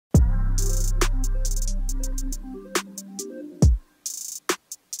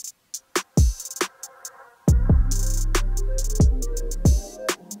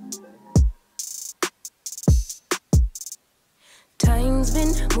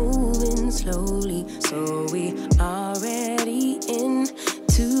moving slowly, so we already in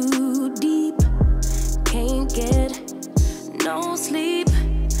too deep. Can't get no sleep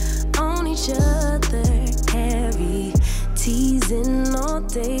on each other, heavy teasing all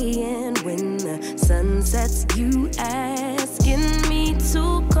day, and when the sun sets, you asking me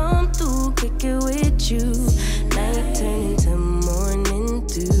to come through, kick it with you. Night turn into morning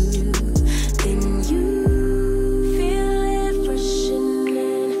dew, then you feel it rushing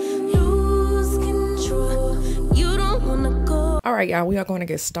in, lose control. You don't wanna go. All right, y'all, we are going to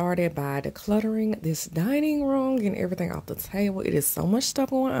get started by decluttering this dining room, getting everything off the table. It is so much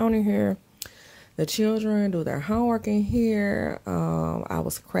stuff going on in here. The children do their homework in here. I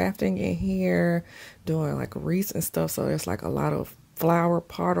was crafting in here, doing like wreaths and stuff. So there's like a lot of flower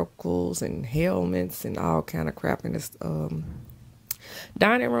particles and helmets and all kind of crap in this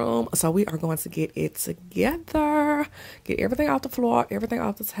dining room. So we are going to get it together, get everything off the floor, everything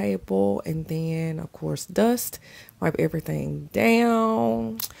off the table, and then of course dust, wipe everything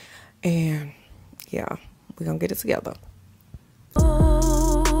down, and yeah, we're gonna get it together.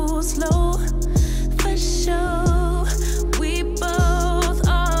 Oh, slow for sure. We both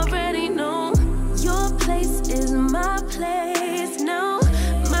already know your place is my place. No,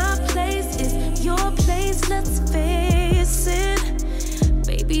 my place is your place. Let's face it,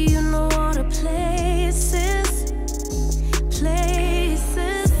 baby. You know all the places.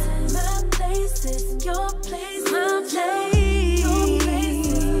 Places. My place is your place. My place. Your place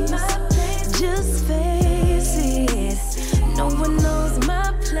is my place. Just face it. No one knows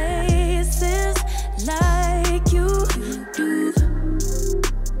my places like you do.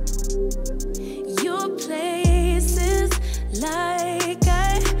 Your places like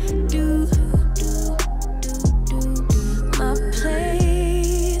I do. My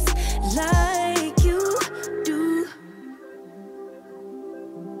place like you do.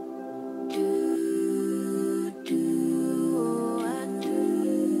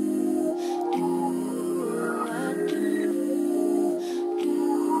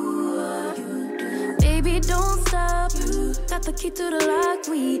 Baby, don't stop. Got the key to the lock.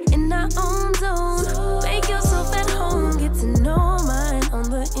 We in our own zone. Make yourself at home. Get to know mine on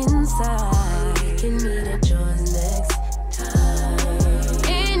the inside. Can meet at yours next time.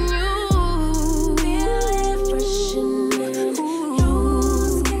 And you feel it rushing in.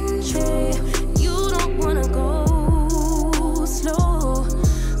 Lose control. You don't wanna go slow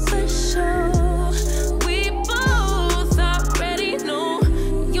for sure. We both already know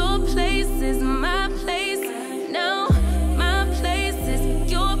your place is my place. Now my place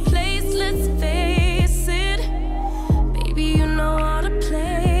is your place. Let's face it, baby. You know all the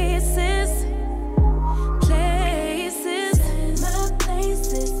places. Places. My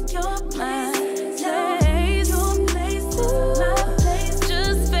place is your place. Your place is my place.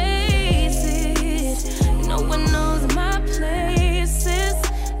 Just face it. No one knows my places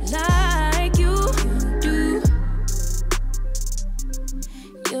like you do.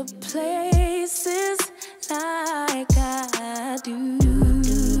 Your places like I do.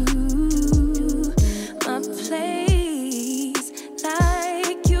 My place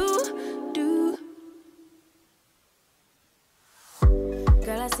like you do.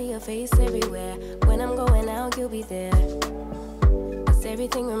 Girl, I see your face everywhere. When I'm going out, you'll be there. 'Cause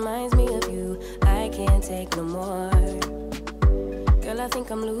everything reminds me of you. I can't take no more. Girl, I think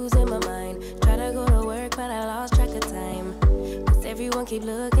I'm losing my mind. Try to go to work, but I lost track of time. 'Cause everyone keep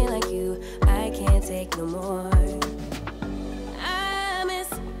looking like you. I can't take no more. I miss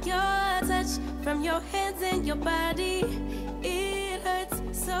your touch from your hands and your body. It hurts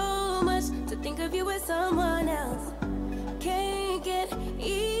so much to think of you as someone else. Can't get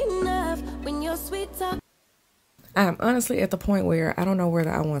enough when your sweet talk. I'm honestly at the point where I don't know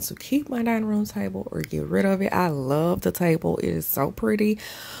whether I want to keep my dining room table or get rid of it. I love the table. It is so pretty.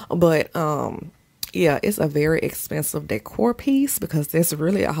 But yeah, it's a very expensive decor piece because that's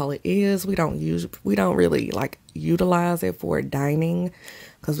really all it is. We don't really like utilize it for dining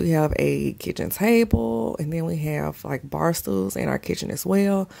because we have a kitchen table and then we have like bar stools in our kitchen as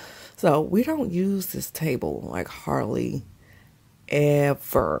well. So we don't use this table like hardly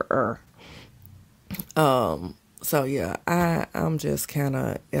ever. So yeah, I'm just kind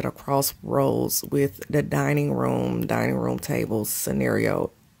of at a crossroads with the dining room table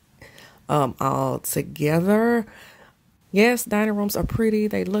scenario all together. Yes, dining rooms are pretty,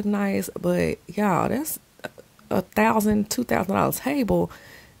 they look nice, but y'all, that's $1,000, $2,000 table.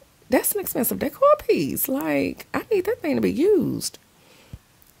 That's an expensive decor piece. Like, I need that thing to be used.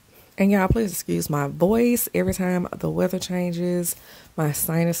 And y'all, please excuse my voice. Every time the weather changes, my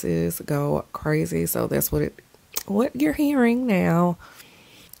sinuses go crazy. So that's what you're hearing now.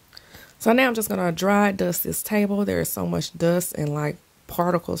 So now I'm just gonna dry dust this table. There is so much dust and like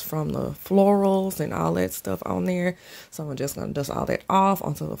particles from the florals and all that stuff on there. So I'm just gonna dust all that off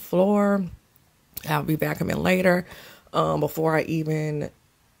onto the floor. I'll be vacuuming later, before I even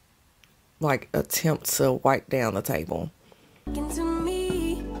like attempt to wipe down the table. Into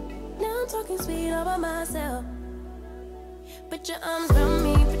me, now I'm talking sweet about myself. Put your arms around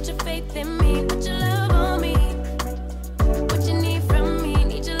me, put your faith in me, put your love on me. What you need from me,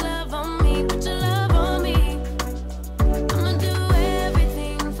 need your love on me, put your love on me. I'ma do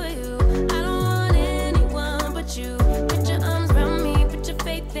everything for you. I don't want anyone but you. Put your arms around me, put your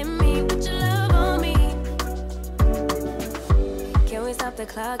faith in me, put your love on me. Can we stop the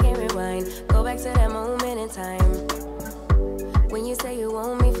clock and rewind? Go back to that moment in time when you say you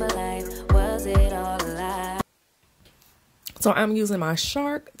want me for life. Was it all a lie? So I'm using my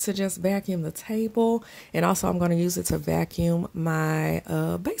Shark to just vacuum the table, and also I'm going to use it to vacuum my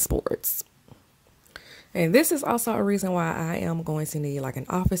baseboards. And this is also a reason why I am going to need like an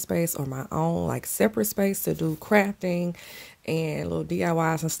office space or my own like separate space to do crafting and little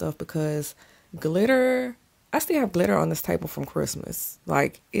DIYs and stuff, because glitter, I still have glitter on this table from Christmas.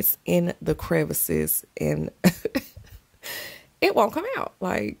 Like, it's in the crevices and it won't come out.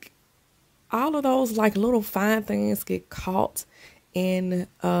 Like, all of those like little fine things get caught in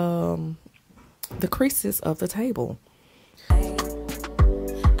the creases of the table.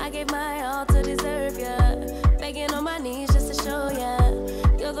 I gave my all to deserve ya, begging on my knees just to show ya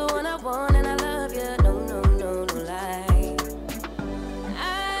you're the one I want and I love ya. No, no, no, no lie.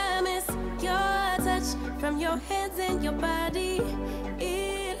 I miss your touch from your hands and your body.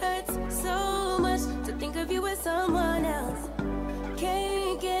 It hurts so much to think of you as someone else.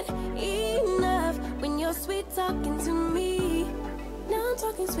 Can't get enough when you're sweet talking to me. Now I'm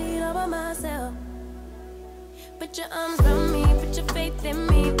talking sweet about myself. Put your arms around me, put your faith in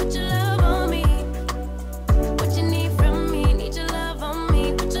me, put your love on me. What you need from me, need your love on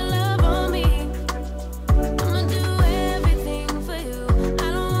me, put your love on me. I'ma do everything for you. I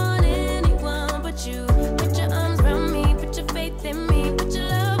don't want anyone but you. Put your arms around me, put your faith in me, put your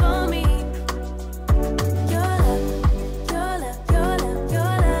love on me. Your love, your love, your love,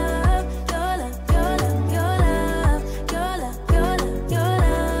 your love, your love, your love, your love, your love, your love, your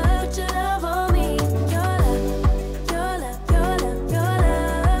love. Put your love on me. Your love, your love, your love, your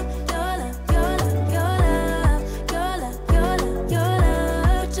love, your love, your love, your love, your love, your love, your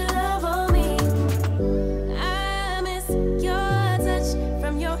love. Put your love on me. I miss your touch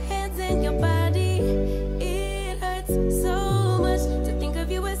from your hands and your body. It hurts so much to think of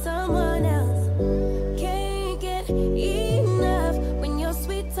you as someone else. Can't get enough when you're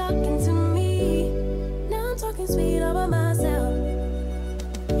sweet talking to me. Now I'm talking sweet about myself.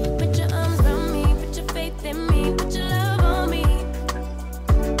 Put your arms around me, put your faith in me, put your love on me.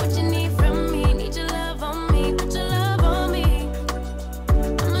 What you need from me, need your love on me, put your love on me.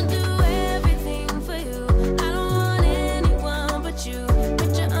 I'ma do everything for you. I don't want anyone but you.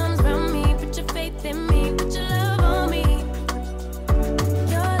 Put your arms around me, put your faith in me, put your love on me.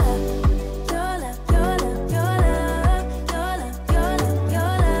 Your love, your love, your love, your love, your love, your love,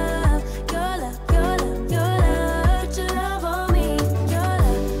 your love, your love, your love, your love. Put your love on me. Your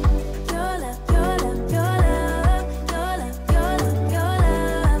love, your love, your love, your love, your love, your love, your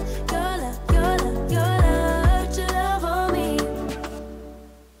love, your love, your love, your love. Put your love on me.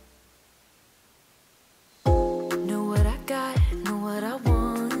 Know what I got, know what I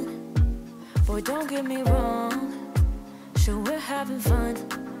want. Boy, don't get me wrong. Sure, we're having fun,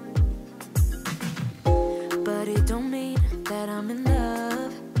 but it don't mean that I'm in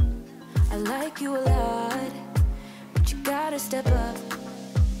love. I like you a lot, but you gotta step up.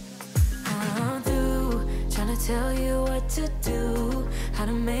 I'm through trying to tell you what to do, how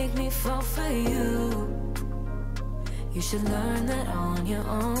to make me fall for you. You should learn that on your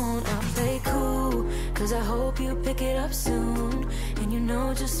own. I'll play cool, cause I hope you pick it up soon, and you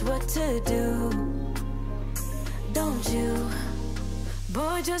know just what to do. Don't you?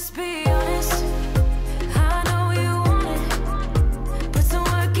 Boy, just be honest. I know you want it. Put some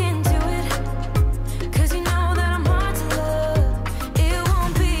work into it, cause you know that I'm hard to love. It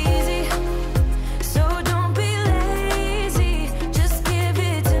won't be easy, so don't be lazy. Just give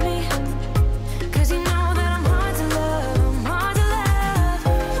it to me, cause you know that I'm hard to love. I'm hard to love.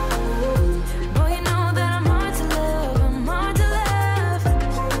 Boy, you know that I'm hard to love. I'm hard to love.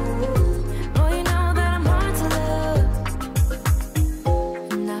 Boy, you know that I'm hard to love.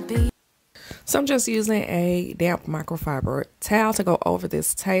 Not be. So I'm just using a damp microfiber towel to go over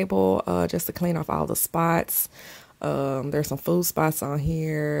this table, just to clean off all the spots. There's some food spots on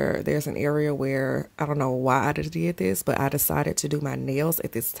here. There's an area where I don't know why I did this, but I decided to do my nails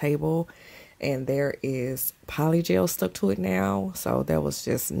at this table, and there is polygel stuck to it now. So that was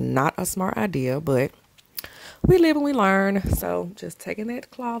just not a smart idea, but we live and we learn. So just taking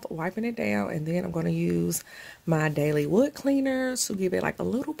that cloth, wiping it down, and then I'm going to use my daily wood cleaner to give it like a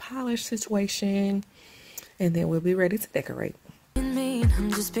little polish situation, and then we'll be ready to decorate.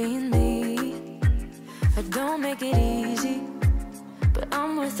 I'm just being me. I don't make it easy, but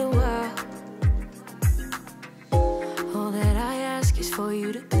I'm worth a while. All that I ask is for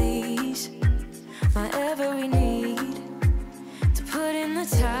you to please my every need, to put in the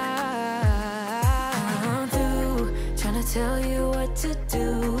time. I'm through trying to tell you what to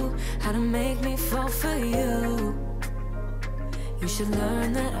do, how to make me fall for you. You should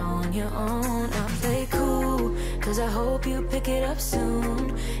learn that on your own. I play cool, cause I hope you pick it up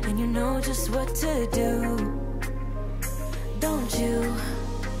soon, and you know just what to do. Don't you?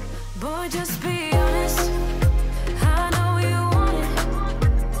 Boy, just be honest. I know you want it.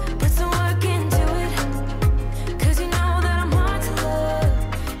 Put some work into it, cause you know that I'm hard to love.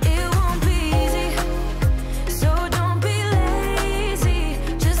 It won't be easy, so don't be lazy.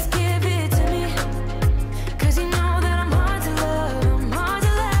 Just give it to me, cause you know that I'm hard to love. I'm hard to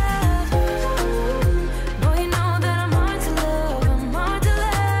love. Boy, you know that I'm hard to love. I'm hard to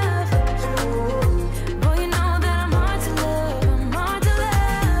love. Boy, you know that I'm hard to love. I'm hard to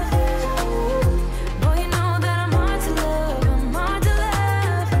love. Boy, you know that I'm hard to love. I'm hard to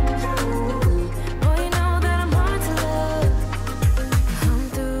love. Boy, you know that I'm hard to love. I'm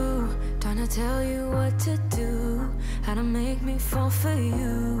through trying to tell you what to do, how to make me fall for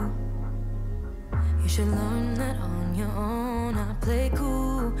you. You should learn that on your own. I play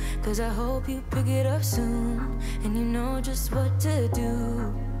cool, cause I hope you pick it up soon, and you know just what to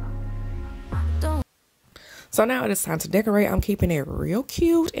do. Don't. So now it is time to decorate. I'm keeping it real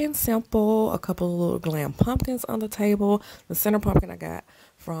cute and simple. A couple of little glam pumpkins on the table. The center pumpkin I got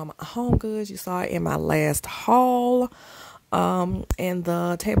from Home Goods. You saw it in my last haul. And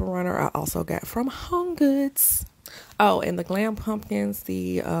the table runner I also got from Home Goods. Oh, and the glam pumpkins,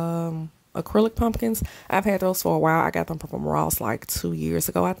 the acrylic pumpkins, I've had those for a while. I got them from Ross like 2 years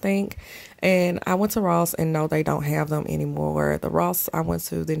ago, I think. And I went to Ross, and no, they don't have them anymore. The Ross I went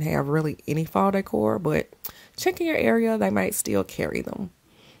to didn't have really any fall decor, but check in your area, they might still carry them.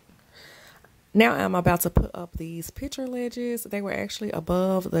 Now I'm about to put up these picture ledges. They were actually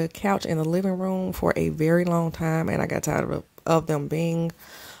above the couch in the living room for a very long time, and I got tired of them being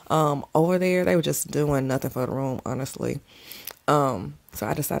over there. They were just doing nothing for the room, honestly. So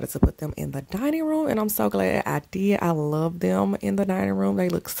I decided to put them in the dining room, and I'm so glad I did. I love them in the dining room. They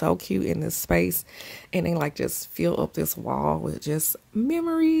look so cute in this space, and they like just fill up this wall with just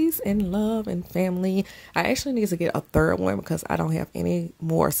memories and love and family. I actually need to get a third one because I don't have any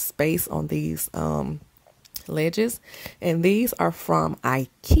more space on these ledges, and these are from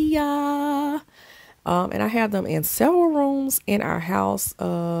IKEA. And I have them in several rooms in our house.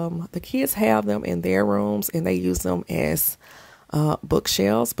 The kids have them in their rooms, and they use them as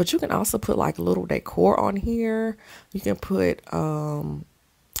bookshelves, but you can also put like little decor on here. You can put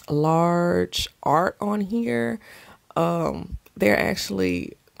large art on here. They're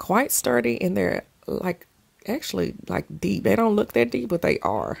actually quite sturdy, and they're like actually like deep. They don't look that deep, but they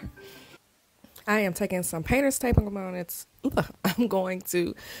are. I am taking some painter's tape and I'm going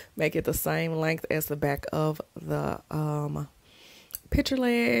to make it the same length as the back of the picture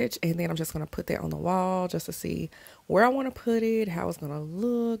ledge, and then I'm just going to put that on the wall just to see where I want to put it, how it's going to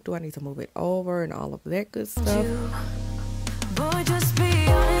look, do I need to move it over, and all of that good stuff. Boy, just be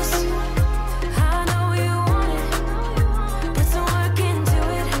honest. I know you want it. Put some work into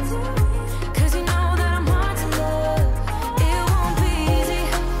it, cause you know that I'm hard to love. It won't be easy,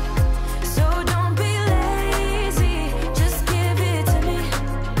 so don't be lazy. Just give it to me,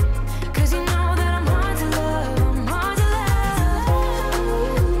 cause you know that I'm hard to love. I'm hard to love.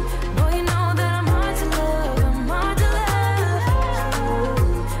 Boy, you know that I'm hard to love. I'm hard to love.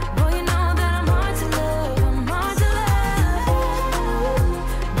 Boy, you know that I'm hard to love. I'm hard to love.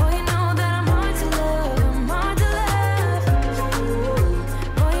 Boy, you know that I'm hard to love. I'm hard to love.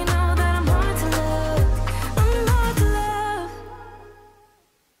 Boy, you know that I'm hard to love. I'm hard to love.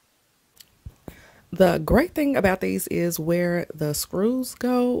 The great thing about these is where the screws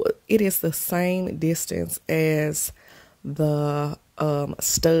go, it is the same distance as the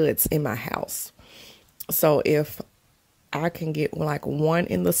studs in my house. So if I can get like one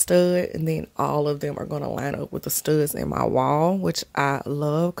in the stud, and then all of them are going to line up with the studs in my wall, which I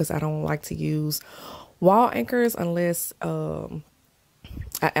love because I don't like to use wall anchors unless I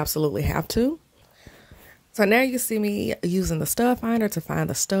absolutely have to. So now you see me using the stud finder to find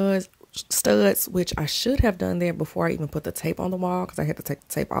the studs, which I should have done that before I even put the tape on the wall, because I had to take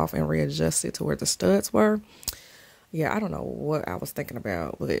the tape off and readjust it to where the studs were. Yeah, I don't know what I was thinking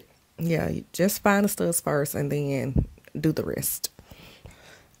about, but yeah, you just find the studs first and then do the rest.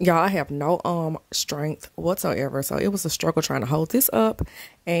 Y'all, I have no arm strength whatsoever, so it was a struggle trying to hold this up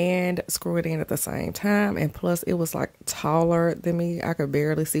and screw it in at the same time. And plus, it was like taller than me. I could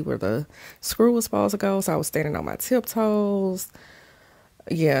barely see where the screw was supposed to go, so I was standing on my tiptoes.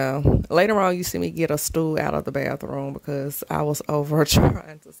 Yeah, later on, you see me get a stool out of the bathroom because I was over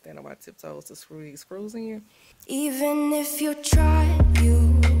trying to stand on my tiptoes to screw these screws in. Even if you tried,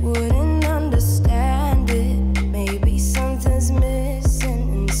 you wouldn't understand it. Maybe something's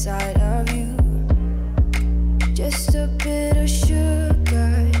missing inside of you. Just a bit of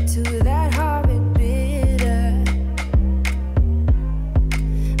sugar to that horrid bitter.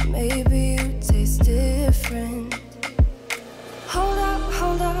 Maybe you taste different. Hold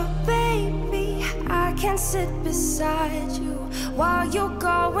up, baby. I can sit beside you while you're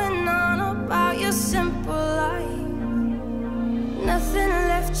going on about your simple life. Nothing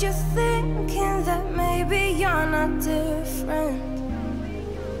left you thinking that maybe you're not different.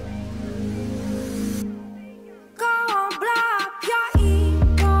 Go on, blow up your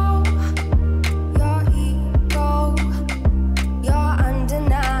ego, your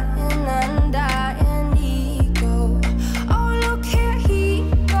undying ego. Oh, look here he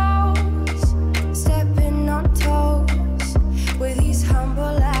goes, stepping on toes with his humble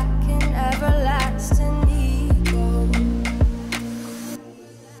and everlasting ego.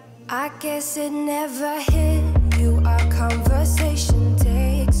 I guess it never hit you. Our conversation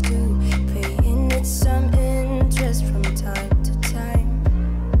takes two, paying it some interest from time to time.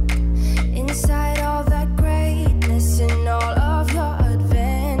 Inside all that greatness and all of your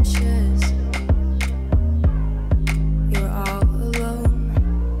adventures, you're all alone.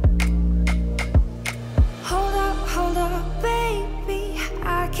 Hold up, baby.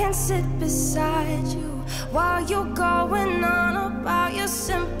 I can sit beside you while you're going on about your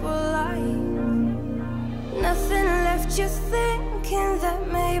simple life. Nothing left you thinking that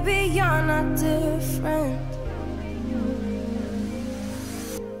maybe you're not different.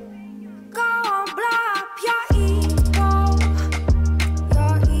 Go on, blow up your ego,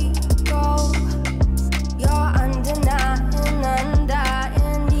 your undying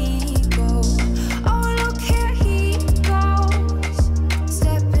ego. Oh, look here he goes,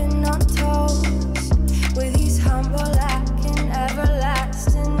 stepping on toes with his humble and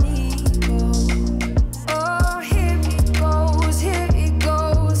everlasting ego. Oh, here he goes, here he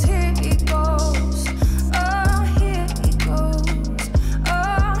goes, here he goes. Oh, here he goes,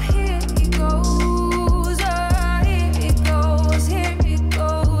 oh, here he goes. Oh, here he goes, here he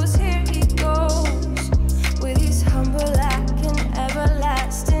goes, here he goes. With his humble and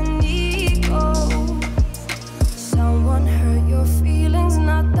everlasting ego. Someone hurt your feelings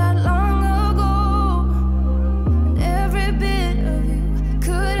not that long ago. Every bit of you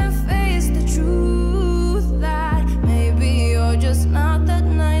couldn't face the truth that maybe you're just not that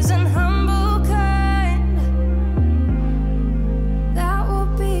nice and humble kind. That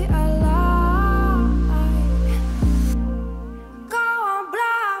would be a lie. Go on,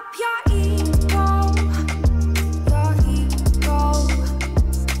 blow up your ego,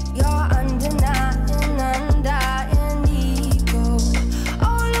 your undying ego.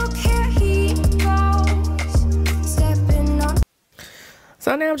 Oh, look here he goes, stepping on.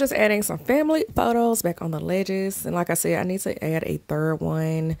 So now I'm just adding some family photos back on the ledges. And like I said, I need to add a third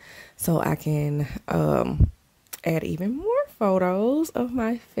one so I can add even more photos of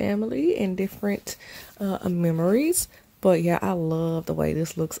my family and different memories. But yeah, I love the way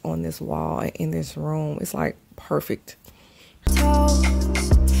this looks on this wall and in this room. It's like perfect. Toes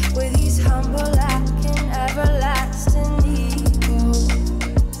with his humble and everlasting ego.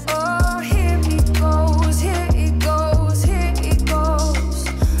 Oh, here he goes, here he goes, here he goes.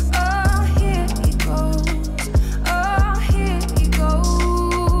 Oh, here he goes, oh, here he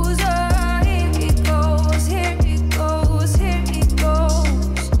goes. Oh, here he goes, here he goes, here he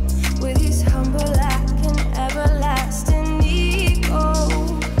goes. With his humble and everlasting ego.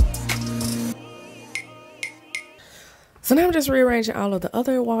 So now I'm just rearranging all of the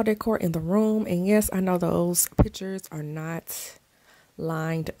other wall decor in the room. And yes, I know those pictures are not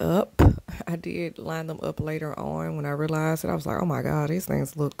lined up. I did line them up later on when I realized it. I was like, oh my God, these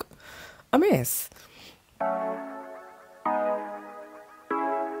things look a mess.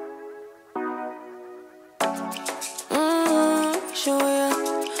 Show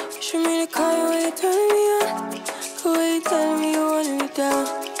me the car when you turn me on. The way you tell me you want me down.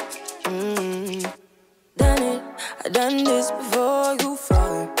 done this before, you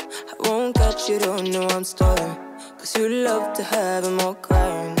falling. I won't catch you, don't know I'm stalling. Cause you love to have them all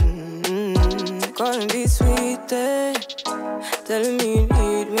crying. Calling me sweet, telling me you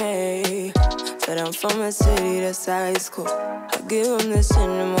need me. But I'm from a city that's high school. I give them this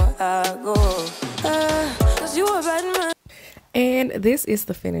and the more I go. Cause you a bad man. And this is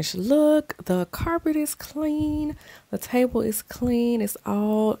the finished look. The carpet is clean. The table is clean. It's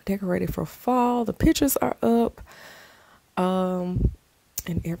all decorated for fall. The pictures are up.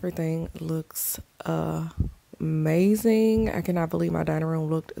 And everything looks amazing. I cannot believe my dining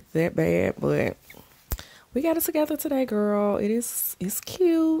room looked that bad, but we got it together today, girl. It's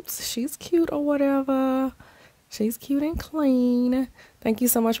cute. She's cute or whatever. She's cute and clean. Thank you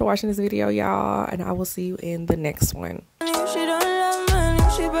so much for watching this video, y'all, and I will see you in the next one. She don't love money.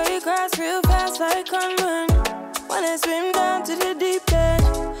 She break grass real fast like gunman. When it's been